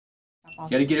You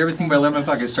got to get everything by 11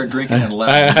 o'clock. I start drinking at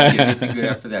 11. Get everything good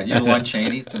after that. You know, Lon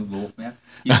Chaney from Wolfman.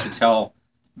 He used to tell,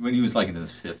 when he was like in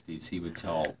his 50s, he would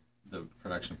tell the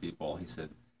production people, he said,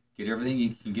 get everything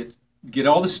you can get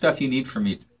all the stuff you need from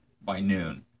me by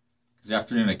noon. Because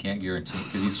afternoon I can't guarantee,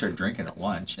 because he'd start drinking at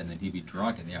lunch, and then he'd be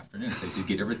drunk in the afternoon. So he said,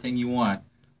 get everything you want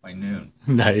by noon.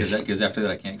 Nice. Because after that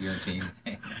I can't guarantee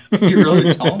anything. He really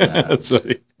would tell him that. That's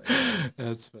funny.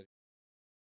 That's funny.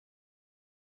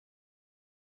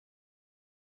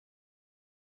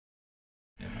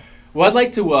 Well, I'd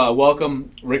like to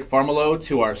welcome Rick Farmiloe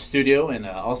to our studio, and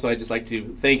also I'd just like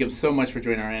to thank him so much for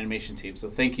joining our animation team. So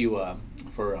thank you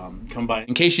for coming by.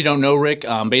 In case you don't know Rick,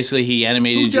 basically he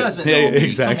animated. Who doesn't know me?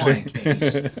 Exactly. Come on,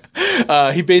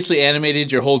 Case. He basically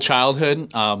animated your whole childhood.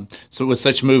 So with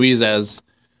such movies as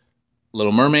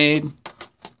Little Mermaid,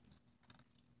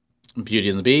 Beauty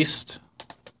and the Beast.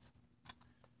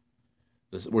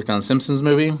 This worked on a Simpsons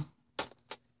movie,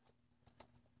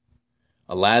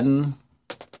 Aladdin.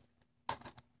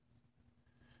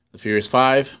 The Furious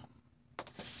 5,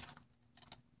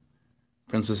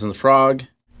 Princess and the Frog.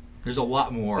 There's a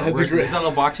lot more. Is that all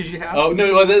the boxes you have? Oh,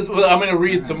 no, well, I'm going to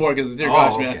read some more because, dear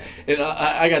gosh, okay. man, and,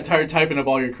 I got tired typing up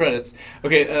all your credits.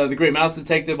 Okay, The Great Mouse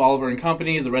Detective, Oliver and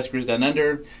Company, The Rescuers Down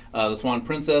Under, The Swan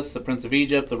Princess, The Prince of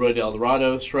Egypt, The Road to El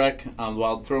Dorado, Shrek, The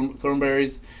Wild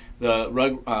Thornberries, The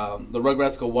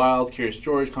Rugrats Go Wild, Curious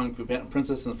George, Kung Fu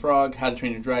Princess and the Frog, How to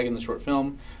Train Your Dragon, the short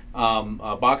film,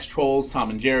 Box Trolls,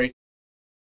 Tom and Jerry.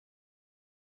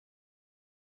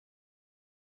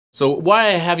 So why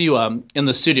I have you in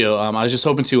the studio, I was just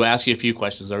hoping to ask you a few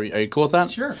questions. Are you cool with that?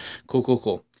 Sure.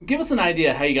 Cool. Give us an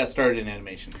idea how you got started in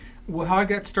animation. Well, how I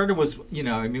got started was, you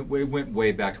know, I mean, it went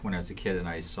way back to when I was a kid, and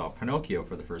I saw Pinocchio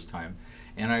for the first time.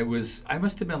 And I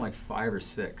must have been like 5 or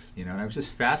 6, you know, and I was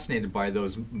just fascinated by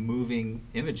those moving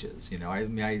images, you know.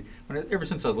 Ever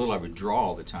since I was little, I would draw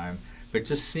all the time. But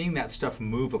just seeing that stuff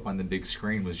move up on the big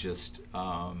screen was just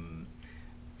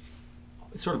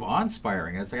sort of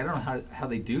awe-inspiring. I was like, I don't know how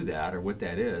they do that or what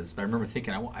that is, but I remember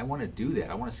thinking, I want to do that.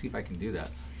 I want to see if I can do that.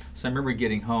 So I remember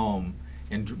getting home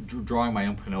and drawing my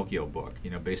own Pinocchio book,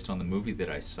 you know, based on the movie that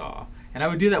I saw. And I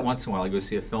would do that once in a while. I'd go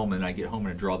see a film and I'd get home and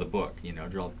I'd draw the book, you know,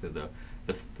 draw the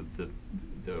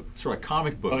sort of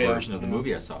comic book version of the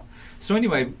movie I saw. So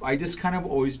anyway, I just kind of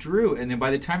always drew. And then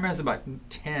by the time I was about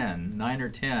 9 or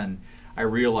 10, I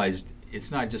realized it's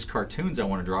not just cartoons I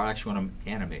want to draw. I actually want to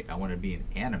animate. I want to be an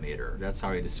animator. That's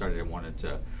how I decided I wanted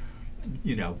to,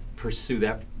 you know, pursue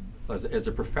that as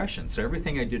a profession. So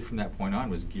everything I did from that point on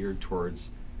was geared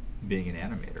towards being an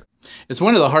animator. It's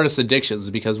one of the hardest addictions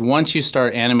because once you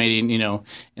start animating, you know,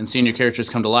 and seeing your characters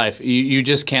come to life, you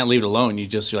just can't leave it alone.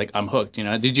 You're like, I'm hooked. You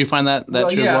know, did you find that true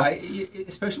as well? Yeah,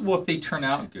 especially if they turn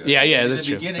out good. Yeah, that's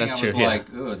true. In the beginning, I was like,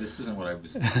 oh, this isn't what I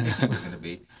was thinking it was going to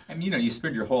be. I mean, you know, you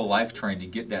spend your whole life trying to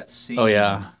get that scene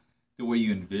the way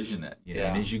you envision it. You know?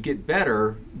 And as you get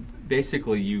better,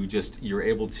 basically you're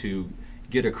able to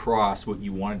get across what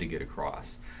you wanted to get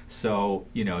across. So,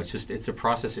 you know, it's a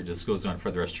process that just goes on for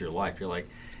the rest of your life. You're like,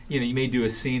 you know, you may do a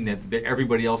scene that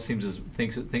everybody else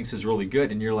thinks is really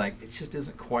good, and you're like, it just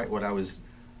isn't quite what I was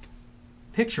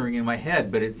picturing in my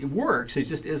head, but it works. It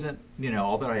just isn't, you know,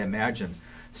 all that I imagined.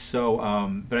 So,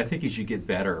 but I think as you get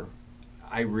better,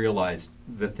 I realized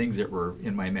the things that were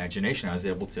in my imagination, I was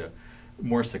able to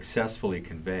more successfully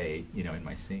convey, you know, in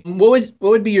my scene. What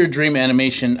would be your dream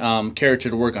animation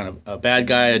character to work on? A bad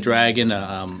guy, a dragon?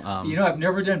 You know, I've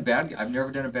never done a bad guy.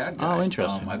 Oh,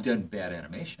 interesting. I've done bad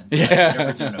animation. Yeah. I've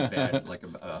never done a bad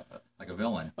like a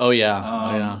villain. Oh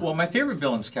yeah. Well, my favorite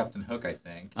villain's Captain Hook. I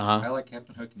think. I like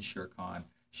Captain Hook and Shere Khan.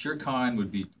 Shere Khan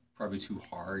would be probably too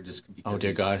hard just because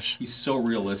he's so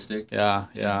realistic. Yeah.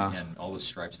 And all the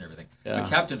stripes and everything. Yeah. But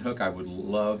Captain Hook, I would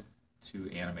love to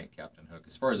animate Captain Hook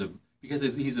because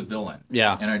he's a villain.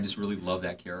 Yeah. And I just really love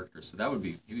that character. So he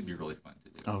would be really fun to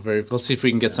do. Oh, let's see if we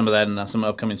can get some of that in some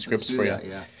upcoming scripts for you.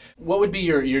 Yeah. What would be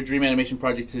your dream animation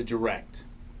project to direct?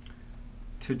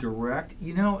 To direct,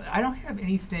 you know, I don't have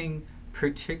anything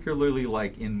particularly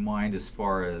like in mind as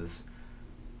far as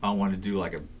I want to do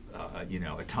like a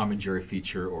Tom and Jerry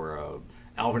feature or a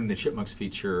Alvin and the Chipmunks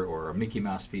feature or a Mickey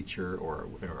Mouse feature or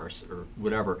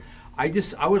whatever.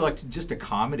 I would like to just a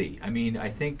comedy. I mean, I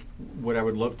think what I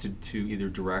would love to either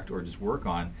direct or just work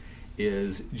on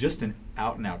is just an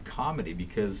out-and-out comedy,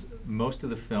 because most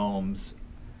of the films,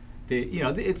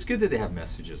 it's good that they have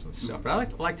messages and stuff, but I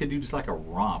like to do just like a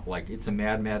romp, like it's a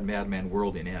mad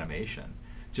world in animation.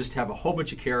 Just have a whole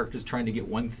bunch of characters trying to get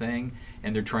one thing,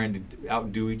 and they're trying to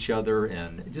outdo each other,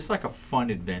 and just like a fun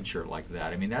adventure like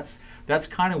that. I mean, that's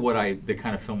kind of the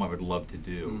kind of film I would love to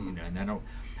do. You know,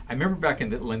 and I remember back in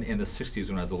the '60s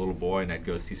when I was a little boy, and I'd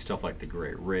go see stuff like The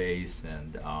Great Race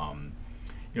and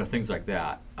things like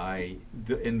that.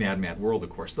 In Mad Mad World, of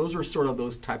course, those are sort of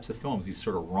those types of films, these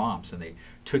sort of romps, and they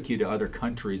took you to other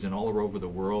countries and all over the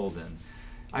world. And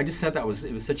I just thought it was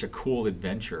such a cool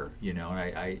adventure,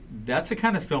 And that's the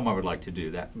kind of film I would like to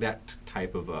do. That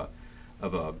type of a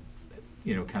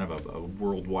kind of a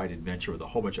worldwide adventure with a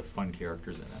whole bunch of fun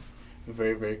characters in it.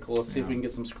 Very, very cool. Let's see if we can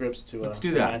get some scripts to let's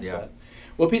do to that. match Yeah. that.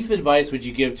 What piece of advice would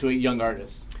you give to a young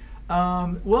artist?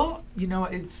 Well,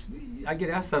 I get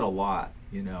asked that a lot,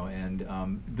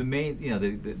 and the main,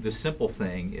 the simple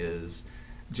thing is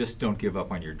just don't give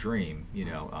up on your dream.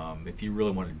 If you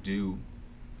really want to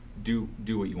do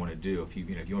what you want to do, if you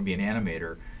want to be an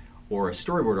animator or a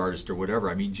storyboard artist or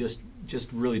whatever, I mean, just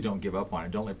really don't give up on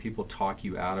it. Don't let people talk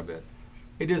you out of it.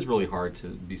 It is really hard to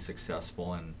be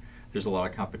successful, and there's a lot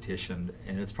of competition,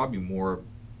 and it's probably more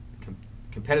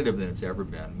competitive than it's ever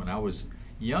been. When I was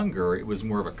younger, it was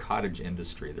more of a cottage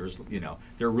industry. There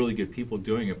are really good people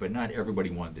doing it, but not everybody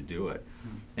wanted to do it.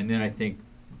 And then I think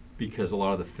because a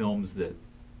lot of the films that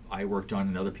I worked on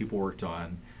and other people worked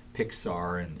on,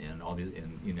 Pixar and all these,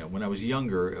 and when I was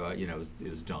younger, it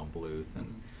was Don Bluth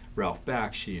and Ralph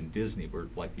Bakshi and Disney were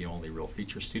like the only real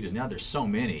feature studios. Now there's so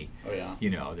many. Oh yeah.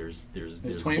 There's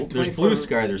 20 Blue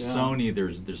Sky, there's yeah. Sony,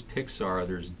 there's Pixar,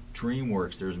 there's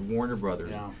DreamWorks, there's Warner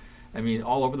Brothers. Yeah. I mean,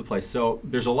 all over the place. So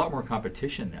there's a lot more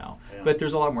competition now, but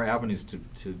there's a lot more avenues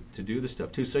to do this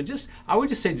stuff too. So I would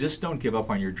just say, just don't give up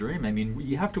on your dream. I mean,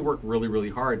 you have to work really, really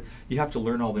hard. You have to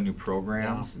learn all the new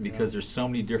programs because there's so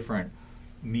many different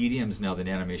mediums now that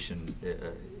animation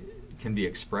can be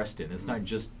expressed in. It's not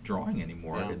just drawing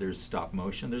anymore. Yeah. There's stop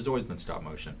motion. There's always been stop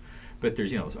motion, but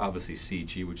there's obviously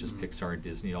CG, which is Pixar and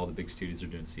Disney. All the big studios are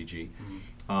doing CG.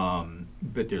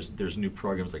 But there's new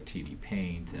programs like TV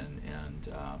Paint and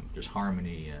there's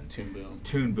Harmony and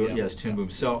Toon Boom. Yes, Toon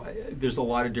Boom. So there's a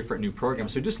lot of different new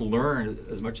programs. So just learn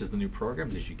as much as the new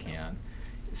programs as you can,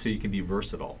 so you can be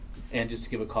versatile. And just to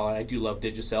give a call out, I do love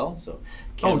Digicel. So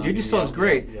Digicel is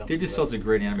great. Yeah, Digicel is a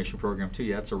great animation program too.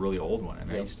 Yeah, it's a really old one. I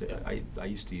mean, Yep, I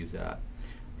used to use that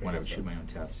when I would shoot my own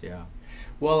tests. Yeah.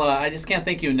 Well, I just can't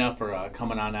thank you enough for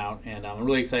coming on out, and I'm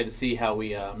really excited to see how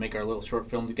we make our little short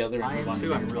film together. And I move am on to too.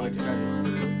 your I'm really project. excited. This is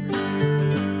really great.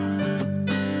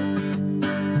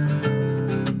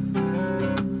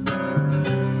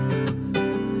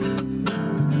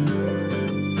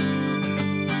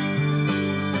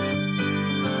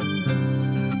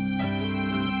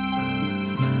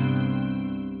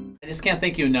 I just can't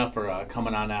thank you enough for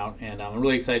coming on out, and I'm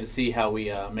really excited to see how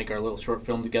we make our little short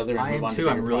film together. And I move am on to too.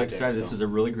 I'm bigger really projects, excited. This so. is a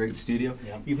really great studio.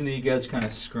 Yep. Even though you guys kind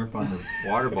of scrimp on the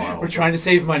water bottles. We're trying to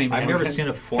save money, man. I've never seen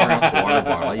a 4-ounce water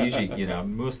bottle. I usually,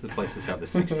 most of the places have the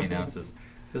 16 ounces.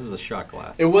 This is a shot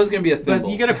glass. It was going to be a thimble. But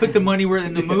you got to put the money where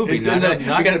in the movie. You got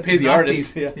to pay the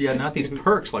artist. Not these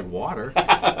perks like water.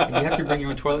 And you have to bring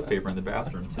your own toilet paper in the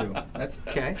bathroom too. That's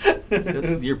okay.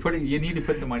 You need to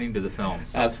put the money into the film.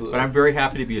 So. Absolutely. But I'm very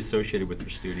happy to be associated with your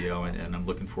studio, and I'm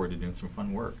looking forward to doing some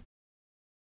fun work.